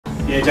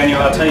Yeah,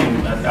 Daniel,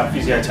 our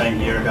physio team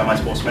here at Balmain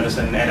Sports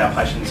Medicine and our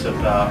patients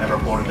have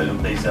reported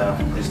that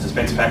these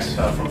dispense packs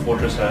from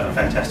Fortress are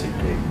fantastic.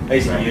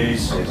 Easy to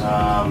use,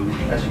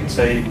 as you can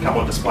see, a couple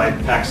of display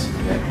packs,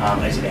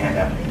 easy to hand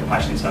out to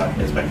patients, so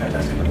it's been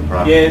fantastic.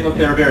 Yeah, look,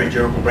 they're a very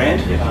durable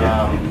brand.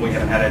 We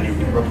haven't had any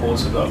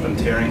reports of them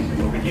tearing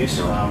with use,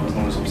 as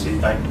long as obviously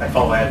they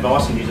follow our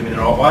advice and use them in the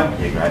right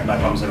way. Yeah, great. No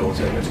problems at all,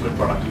 it's a good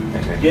product.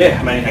 Okay. Yeah,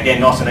 I mean,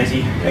 again, nice and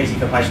easy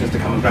for patients to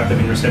come and grab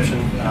them in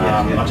reception.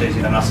 Much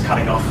easier than us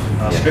cutting off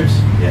strips.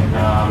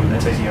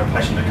 It's easier for a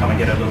patient to come and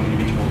get a little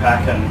individual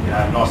pack and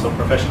nice little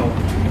professional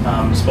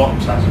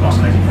spot, so it's nice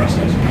and easy for us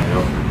to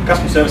use.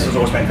 Customer service has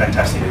always been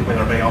fantastic,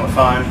 whether it be on the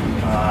phone,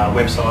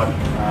 website,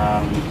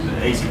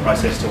 easy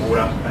process to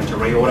order and to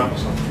reorder,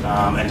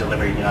 and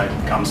delivery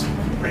comes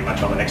pretty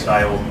much on the next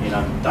day or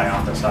day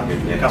after. So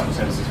customer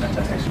service is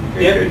fantastic.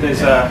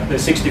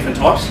 There's 6 different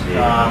types.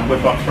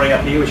 We've got 3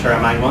 up here, which are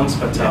our main ones,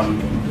 but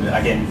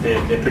again,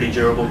 they're pretty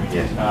durable.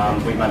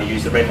 We mainly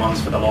use the red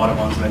ones for the lighter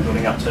ones, and then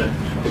building up to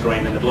the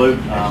green and the blue.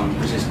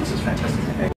 Resistance is fantastic.